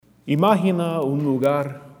Imagina un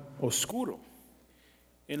lugar oscuro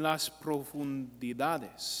en las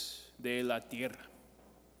profundidades de la tierra.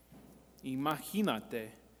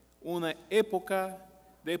 Imagínate una época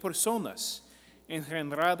de personas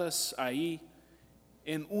engendradas ahí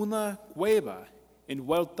en una cueva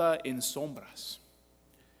envuelta en sombras.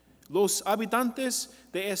 Los habitantes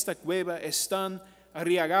de esta cueva están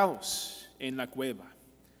arriesgados en la cueva,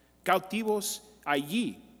 cautivos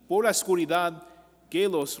allí por la oscuridad que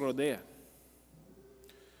los rodea.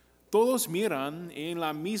 Todos miran en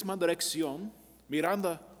la misma dirección,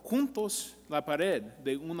 mirando juntos la pared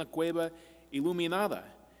de una cueva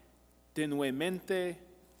iluminada tenuemente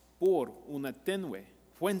por una tenue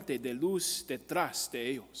fuente de luz detrás de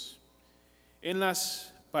ellos. En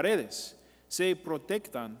las paredes se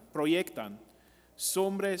proyectan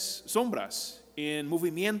sombras en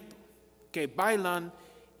movimiento que bailan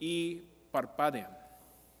y parpadean.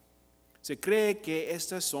 Se cree que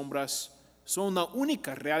estas sombras son la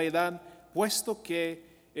única realidad, puesto que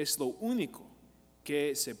es lo único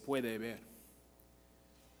que se puede ver.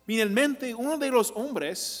 Finalmente, uno de los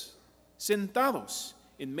hombres sentados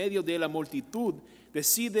en medio de la multitud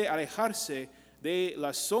decide alejarse de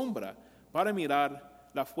la sombra para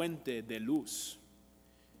mirar la fuente de luz.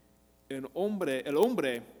 El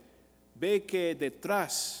hombre ve que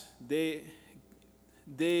detrás de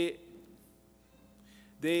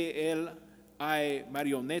él hay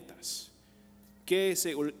marionetas que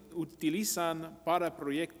se utilizan para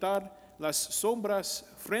proyectar las sombras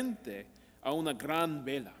frente a una gran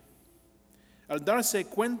vela. Al darse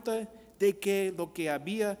cuenta de que lo que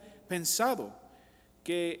había pensado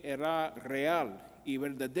que era real y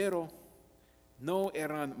verdadero no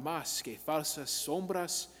eran más que falsas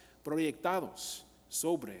sombras proyectadas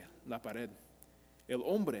sobre la pared, el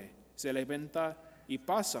hombre se levanta y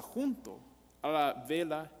pasa junto a la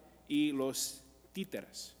vela y los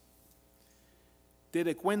títeres.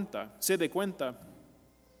 Se da cuenta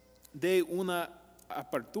de una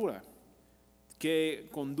apertura que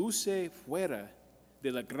conduce fuera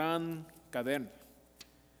de la gran caverna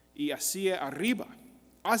y hacia arriba,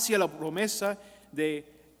 hacia la promesa de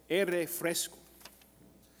aire fresco.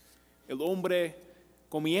 El hombre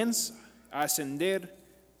comienza a ascender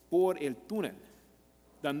por el túnel,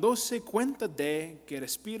 dándose cuenta de que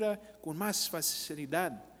respira con más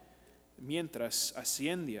facilidad mientras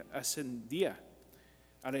ascendía,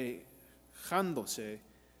 alejándose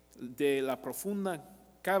de la profunda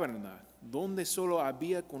caverna donde solo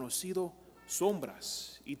había conocido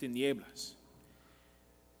sombras y tinieblas.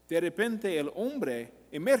 De repente el hombre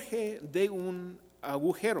emerge de un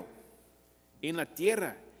agujero en la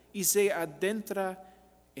tierra y se adentra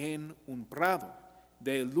en un prado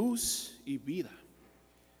de luz y vida.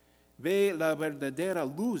 Ve la verdadera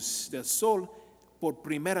luz del sol por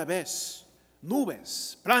primera vez: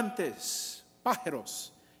 nubes, plantas,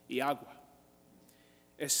 pájaros y agua.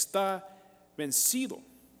 Está vencido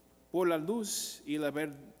por la luz y la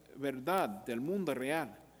verdad del mundo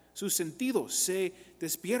real. Sus sentidos se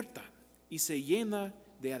despiertan y se llena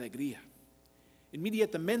de alegría.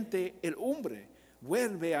 Inmediatamente el hombre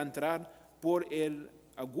vuelve a entrar por el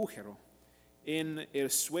agujero en el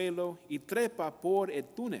suelo y trepa por el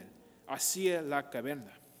túnel hacia la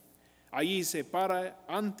caverna. Allí se para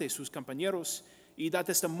ante sus compañeros y da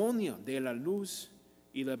testimonio de la luz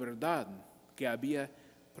y la verdad que había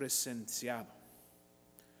presenciado.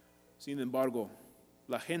 Sin embargo,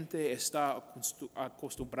 la gente está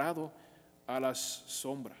acostumbrada a las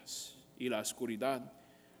sombras y la oscuridad,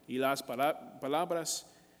 y las palabras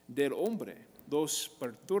del hombre los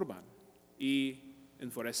perturban y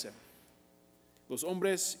enfurecen. Los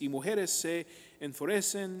hombres y mujeres se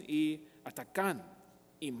enfurecen y atacan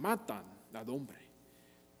y matan al hombre,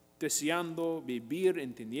 deseando vivir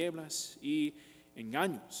en tinieblas y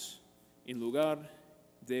engaños en lugar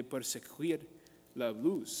de perseguir la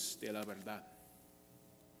luz de la verdad.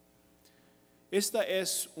 Esta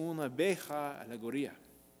es una vieja alegoría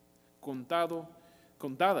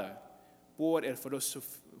contada por el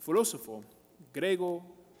filósofo griego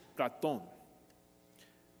Platón.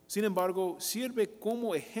 Sin embargo, sirve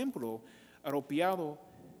como ejemplo apropiado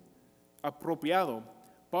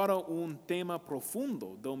para un tema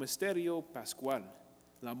profundo del misterio pascual,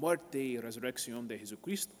 la muerte y resurrección de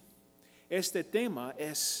Jesucristo. Este tema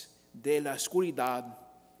es de la oscuridad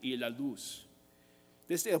y la luz.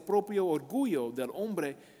 Desde el propio orgullo del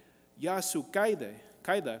hombre y a su caída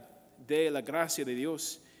de la gracia de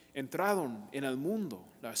Dios, entraron en el mundo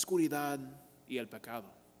la oscuridad y el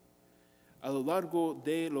pecado. A lo largo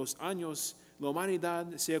de los años, la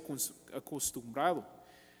humanidad se ha acostumbrado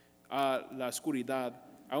a la oscuridad,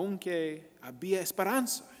 aunque había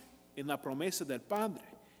esperanza en la promesa del Padre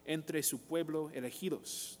entre su pueblo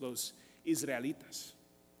elegidos, los israelitas.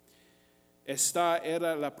 Esta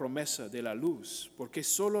era la promesa de la luz, porque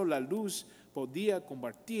solo la luz podía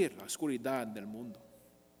combatir la oscuridad del mundo.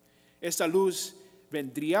 Esta luz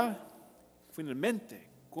vendría finalmente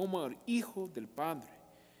como el Hijo del Padre,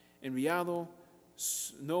 enviado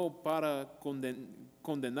no para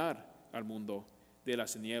condenar al mundo de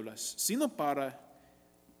las tinieblas, sino para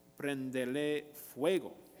prenderle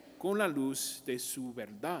fuego con la luz de su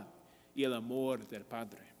verdad y el amor del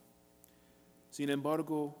Padre. Sin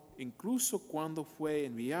embargo, incluso cuando fue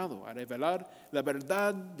enviado a revelar la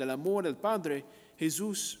verdad del amor del Padre,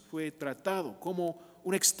 Jesús fue tratado como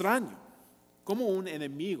un extraño, como un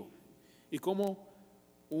enemigo y como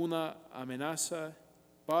una amenaza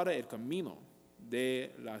para el camino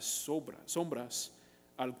de las sombras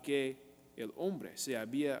al que el hombre se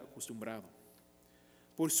había acostumbrado.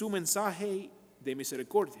 Por su mensaje de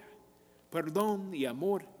misericordia, perdón y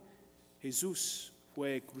amor, Jesús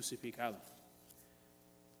fue crucificado.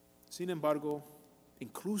 Sin embargo,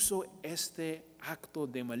 incluso este acto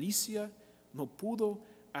de malicia no pudo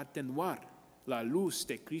atenuar la luz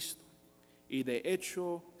de Cristo y de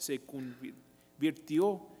hecho se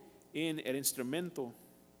convirtió en el instrumento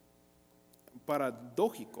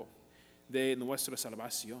paradójico de nuestra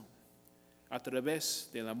salvación a través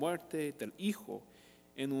de la muerte del Hijo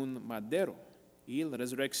en un madero y la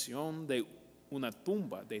resurrección de una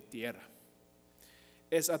tumba de tierra.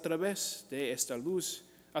 Es a través de esta luz,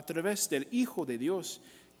 a través del Hijo de Dios,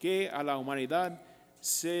 que a la humanidad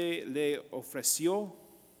se le ofreció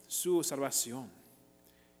su salvación.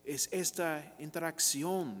 Es esta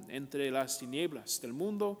interacción entre las tinieblas del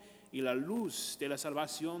mundo y la luz de la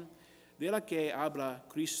salvación de la que habla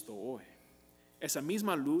Cristo hoy. Esa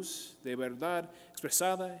misma luz de verdad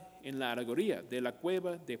expresada en la alegoría de la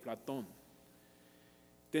cueva de Platón.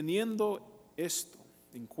 Teniendo esto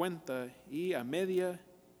en cuenta y a medida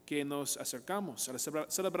que nos acercamos a la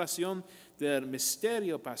celebración del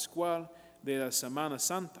misterio pascual de la Semana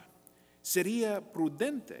Santa, sería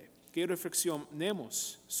prudente que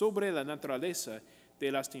reflexionemos sobre la naturaleza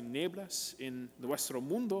de las tinieblas en nuestro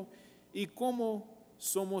mundo y cómo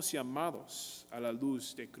somos llamados a la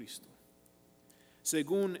luz de Cristo.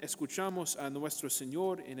 Según escuchamos a nuestro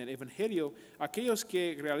Señor en el Evangelio, aquellos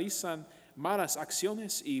que realizan malas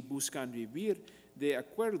acciones y buscan vivir de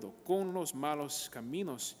acuerdo con los malos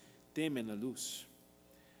caminos temen la luz.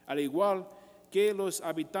 Al igual que los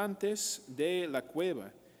habitantes de la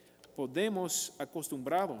cueva, podemos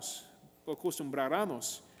acostumbrarnos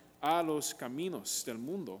a los caminos del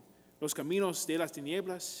mundo, los caminos de las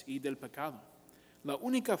tinieblas y del pecado. La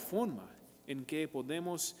única forma en que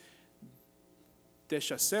podemos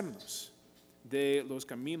deshacernos de los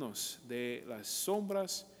caminos de las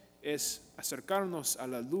sombras es acercarnos a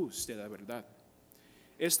la luz de la verdad.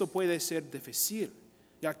 Esto puede ser difícil,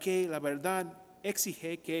 ya que la verdad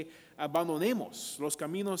exige que abandonemos los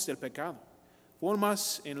caminos del pecado,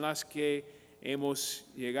 formas en las que hemos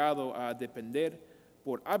llegado a depender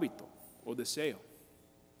por hábito o deseo.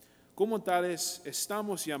 Como tales,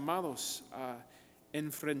 estamos llamados a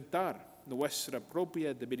enfrentar nuestra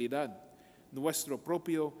propia debilidad, nuestro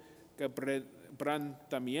propio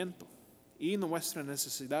quebrantamiento y nuestra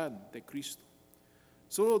necesidad de Cristo.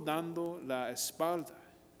 Solo dando la espalda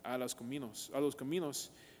a los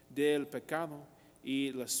caminos del pecado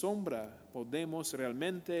y la sombra podemos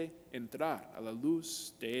realmente entrar a la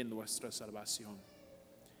luz de nuestra salvación.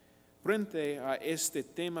 Frente a este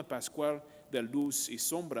tema pascual de luz y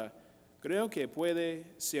sombra, creo que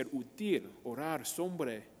puede ser útil orar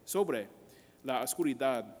sobre la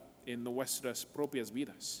oscuridad en nuestras propias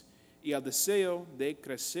vidas y el deseo de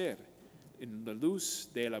crecer en la luz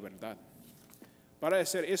de la verdad. Para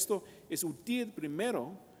hacer esto es útil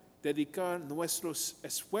primero dedicar nuestros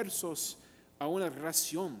esfuerzos a una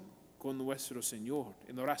relación con nuestro Señor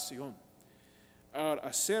en oración. Al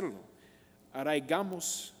hacerlo,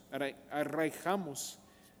 arraigamos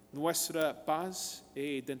nuestra paz e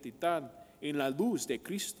identidad en la luz de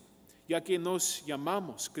Cristo, ya que nos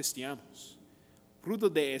llamamos cristianos. Fruto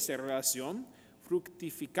de esa relación,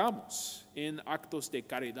 fructificamos en actos de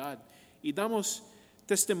caridad y damos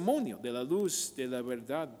testimonio de la luz de la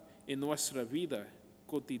verdad en nuestra vida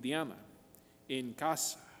cotidiana, en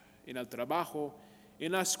casa, en el trabajo,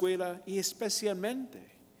 en la escuela y especialmente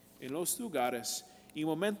en los lugares y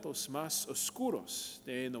momentos más oscuros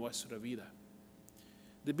de nuestra vida.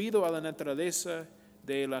 Debido a la naturaleza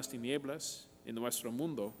de las tinieblas en nuestro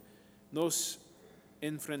mundo, nos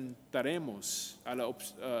enfrentaremos a la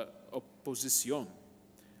oposición,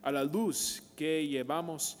 a la luz que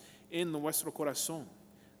llevamos en nuestro corazón,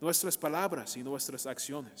 nuestras palabras y nuestras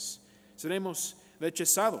acciones. Seremos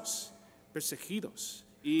rechazados, perseguidos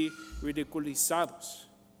y ridiculizados.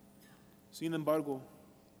 Sin embargo,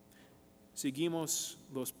 seguimos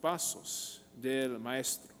los pasos del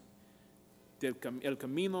Maestro, el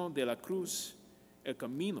camino de la cruz, el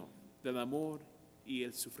camino del amor y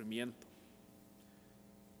el sufrimiento.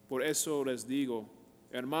 Por eso les digo,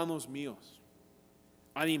 hermanos míos,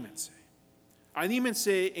 anímense.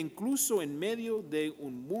 Anímense incluso en medio de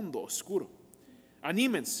un mundo oscuro.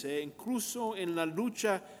 Anímense incluso en la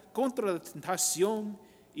lucha contra la tentación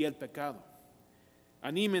y el pecado.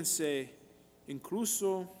 Anímense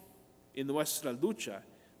incluso en nuestra lucha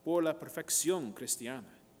por la perfección cristiana,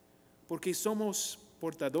 porque somos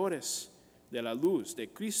portadores de la luz de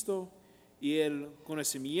Cristo y el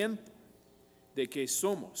conocimiento de que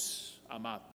somos amados.